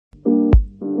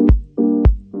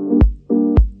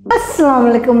Assalamu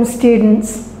alaikum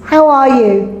students, how are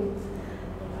you?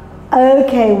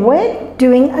 Okay, we're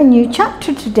doing a new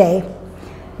chapter today.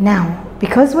 Now,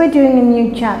 because we're doing a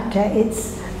new chapter,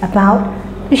 it's about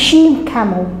the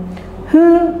she-camel.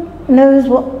 Who knows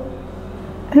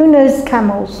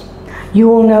camels?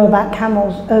 You all know about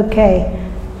camels,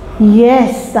 okay.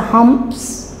 Yes, the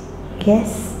humps,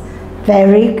 yes,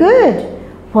 very good.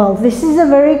 Well, this is a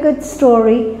very good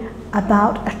story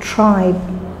about a tribe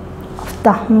of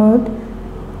Thamud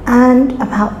and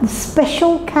about the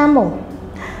special camel.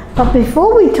 But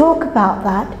before we talk about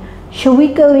that, shall we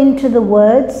go into the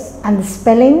words and the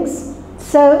spellings?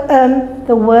 So,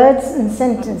 the words and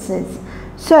sentences.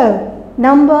 So,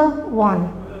 number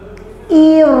 1,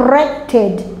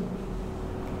 erected.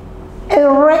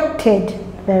 Erected,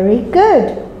 very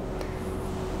good.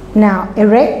 Now,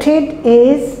 erected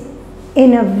is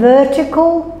in a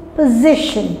vertical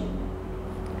position,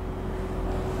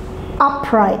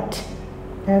 upright,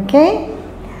 okay?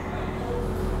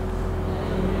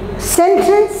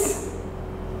 Sentence,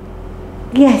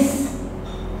 yes,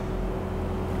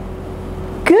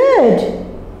 good,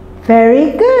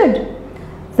 very good.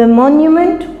 The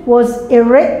monument was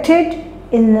erected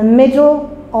in the middle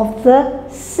of the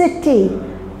city,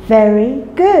 very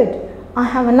good. I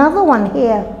have another one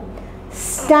here.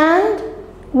 Stand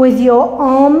with your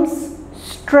arms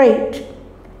straight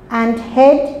and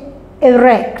head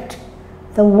erect,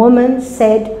 the woman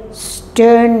said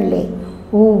sternly.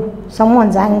 Ooh,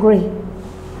 someone's angry.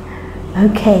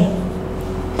 Okay.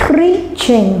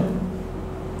 Preaching.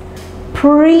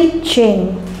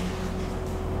 Preaching.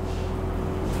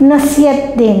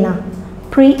 Nasihat dena.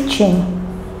 Preaching.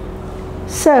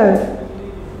 So,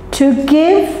 to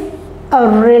give a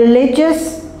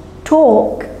religious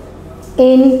talk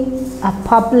in a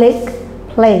public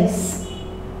place.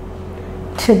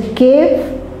 To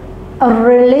give a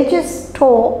religious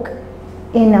talk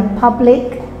in a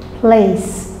public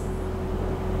place.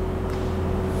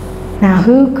 Now,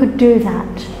 who could do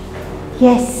that?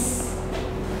 Yes,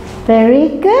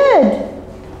 very good.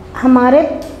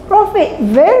 Hamare Prophet,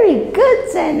 very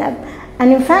good, Zainab.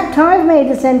 And in fact, I've made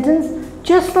a sentence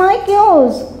just like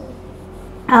yours.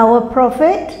 Our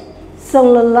Prophet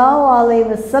Sallallahu Alaihi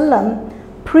Wasallam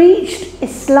preached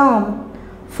Islam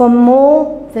for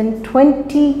more than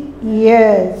 20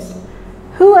 years.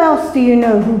 Who else do you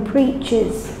know who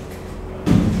preaches?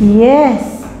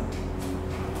 Yes.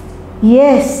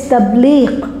 Yes,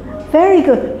 tabligh. Very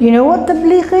good. You know what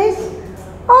tabligh is?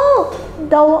 Oh,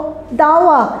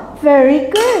 dawah. Very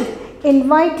good.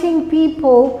 Inviting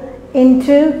people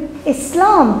into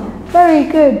Islam. Very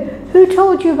good. Who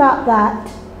told you about that?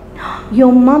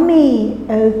 Your mummy.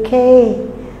 Okay.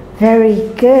 Very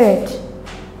good.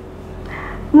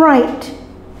 Right.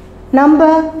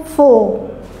 Number 4.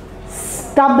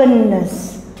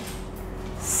 Stubbornness.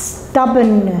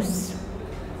 Stubbornness.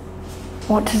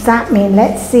 What does that mean?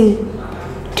 Let's see.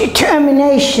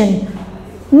 Determination.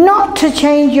 Not to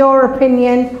change your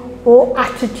opinion or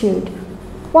attitude.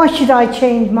 Why should I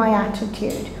change my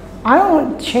attitude? I don't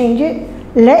want to change it.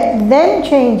 Let them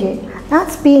change it.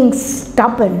 That's being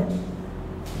stubborn.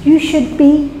 You should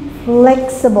be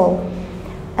flexible.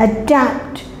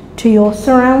 Adapt to your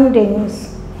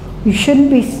surroundings. You shouldn't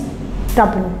be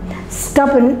stubborn.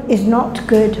 Stubborn is not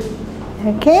good.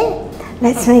 Okay?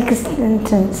 Let's make a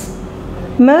sentence.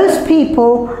 Most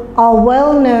people are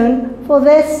well known for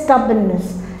their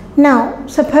stubbornness. Now,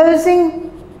 supposing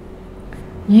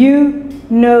you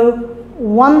know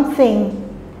one thing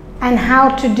and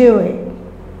how to do it.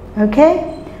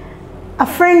 Okay? A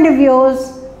friend of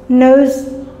yours knows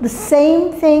the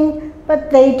same thing, but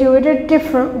they do it a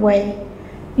different way.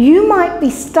 You might be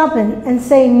stubborn and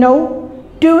say, no,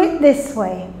 do it this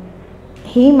way.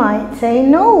 He might say,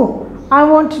 no, I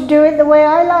want to do it the way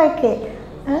I like it.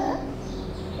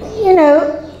 You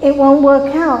know, it won't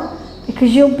work out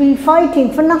because you'll be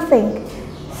fighting for nothing.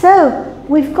 So,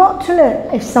 we've got to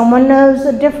learn. If someone knows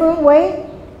a different way,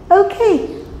 okay,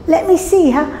 let me see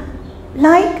how.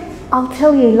 Like, I'll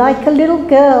tell you, like a little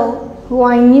girl who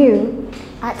I knew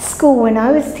at school when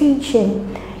I was teaching,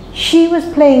 she was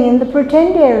playing in the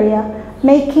pretend area,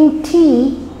 making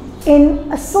tea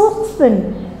in a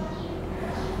saucepan.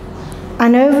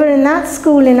 And over in that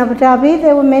school in Abu Dhabi,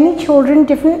 there were many children,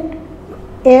 different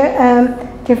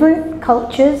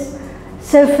cultures.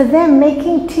 So for them,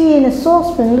 making tea in a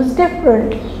saucepan was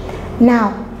different.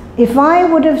 Now, if I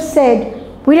would have said,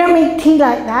 we don't make tea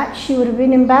like that, she would have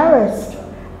been embarrassed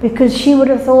because she would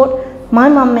have thought, my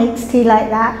mum makes tea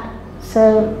like that.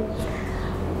 So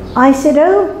I said,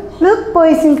 oh, look,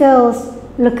 boys and girls,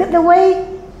 look at the way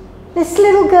this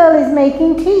little girl is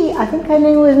making tea. I think her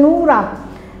name was Noura.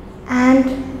 And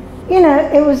you know,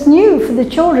 it was new for the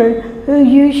children who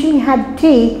usually had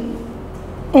tea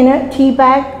in a tea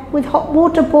bag with hot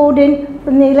water poured in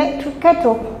from the electric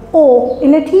kettle or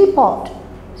in a teapot.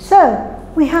 So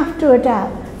we have to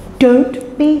adapt.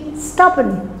 Don't be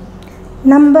stubborn.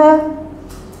 Number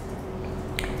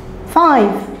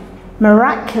 5,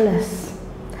 miraculous,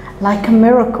 like a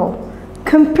miracle,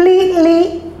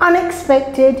 completely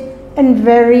unexpected and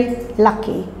very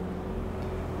lucky.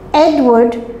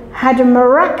 Edward had a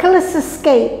miraculous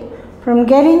escape from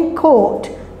getting caught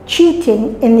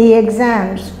cheating in the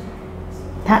exams.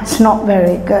 That's not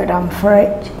very good, I'm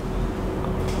afraid.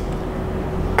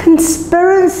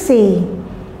 Conspiracy.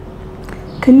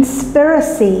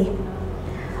 Conspiracy.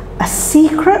 A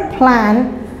secret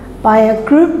plan by a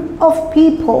group of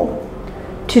people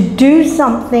to do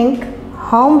something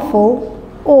harmful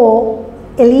or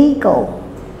illegal.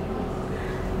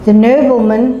 The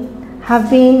noblemen have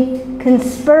been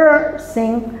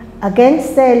conspiring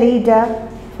against their leader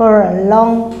for a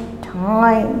long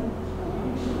time.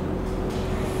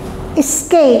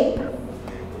 Escape.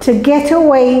 To get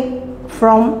away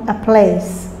from a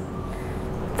place.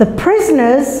 The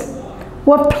prisoners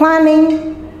were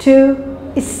planning to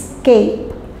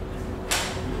escape.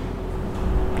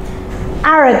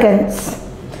 Arrogance.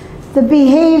 The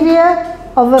behavior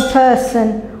of a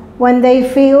person when they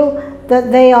feel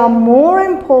that they are more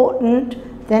important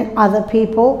than other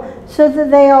people, so that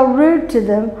they are rude to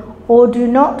them or do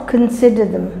not consider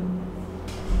them.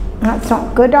 That's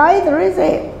not good either, is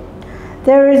it?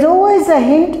 There is always a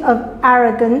hint of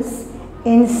arrogance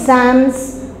in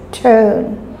Sam's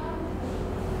tone.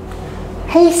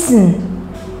 Hasten.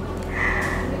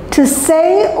 To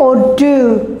say or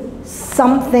do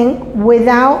something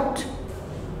without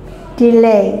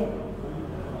delay.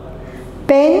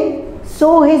 Ben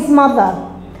saw his mother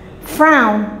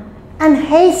frown and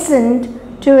hastened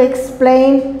to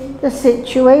explain the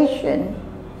situation.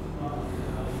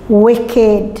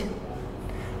 Wicked,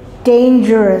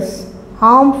 dangerous,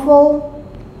 harmful,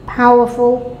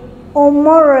 powerful, or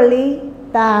morally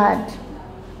bad.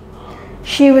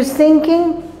 She was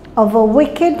thinking of a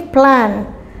wicked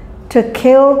plan to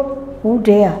kill, oh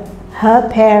dear, her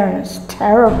parents.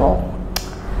 Terrible.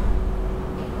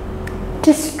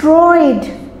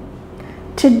 Destroyed.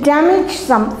 To damage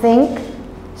something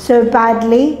so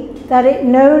badly that it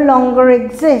no longer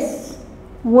exists,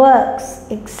 works,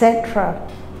 etc.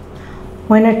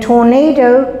 When a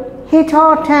tornado hit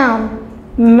our town,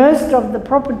 most of the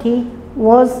property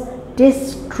was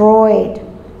destroyed.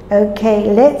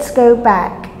 Okay, let's go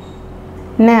back.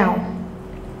 Now,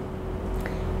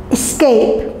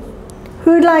 escape.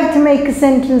 Who'd like to make a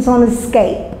sentence on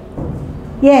escape?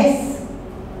 Yes.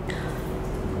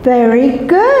 Very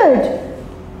good.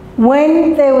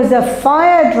 When there was a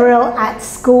fire drill at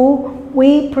school,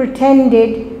 we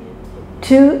pretended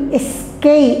to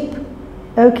escape.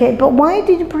 Okay, but why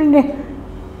did you pretend?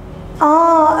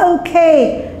 Ah,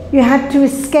 okay. You had to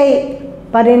escape,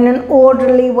 but in an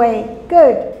orderly way.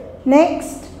 Good.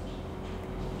 Next.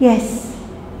 Yes.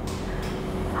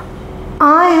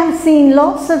 I have seen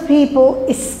lots of people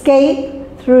escape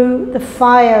through the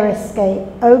fire escape.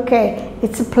 Okay,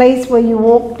 it's a place where you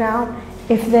walk down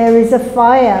if there is a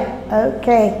fire.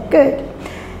 Okay, good.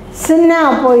 So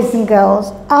now, boys and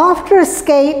girls, after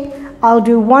escape, I'll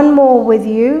do one more with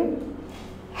you.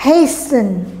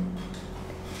 Hasten.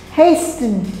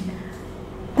 Hasten.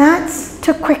 That's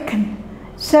to quicken.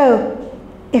 So,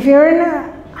 if you're in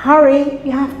a hurry,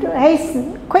 you have to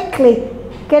hasten quickly.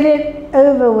 Get it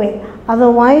over with.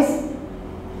 Otherwise,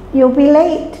 you'll be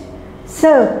late.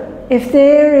 So, if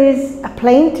there is a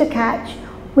plane to catch,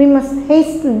 we must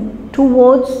hasten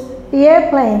towards the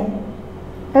airplane.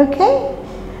 Okay?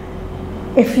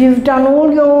 If you've done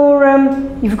all your,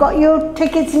 you've got your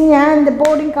tickets in your hand, the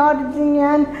boarding card is in your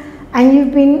hand, and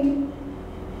you've been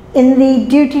in the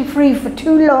duty free for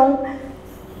too long,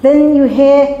 then you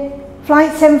hear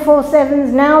flight 747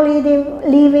 is now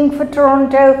leaving for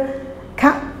Toronto.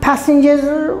 Passengers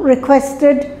are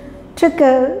requested to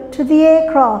go to the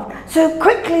aircraft. So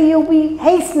quickly you'll be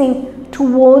hastening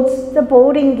towards the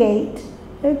boarding gate.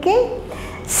 Okay?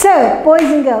 So, boys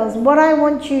and girls, what I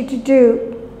want you to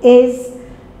do is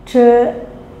to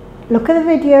look at the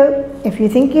video. If you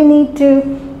think you need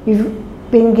to,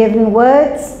 you've been given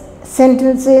words,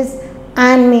 sentences,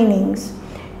 and meanings.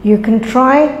 You can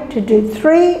try to do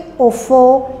 3 or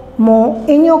 4 more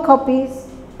in your copies,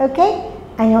 okay?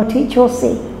 And your teacher will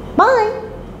see.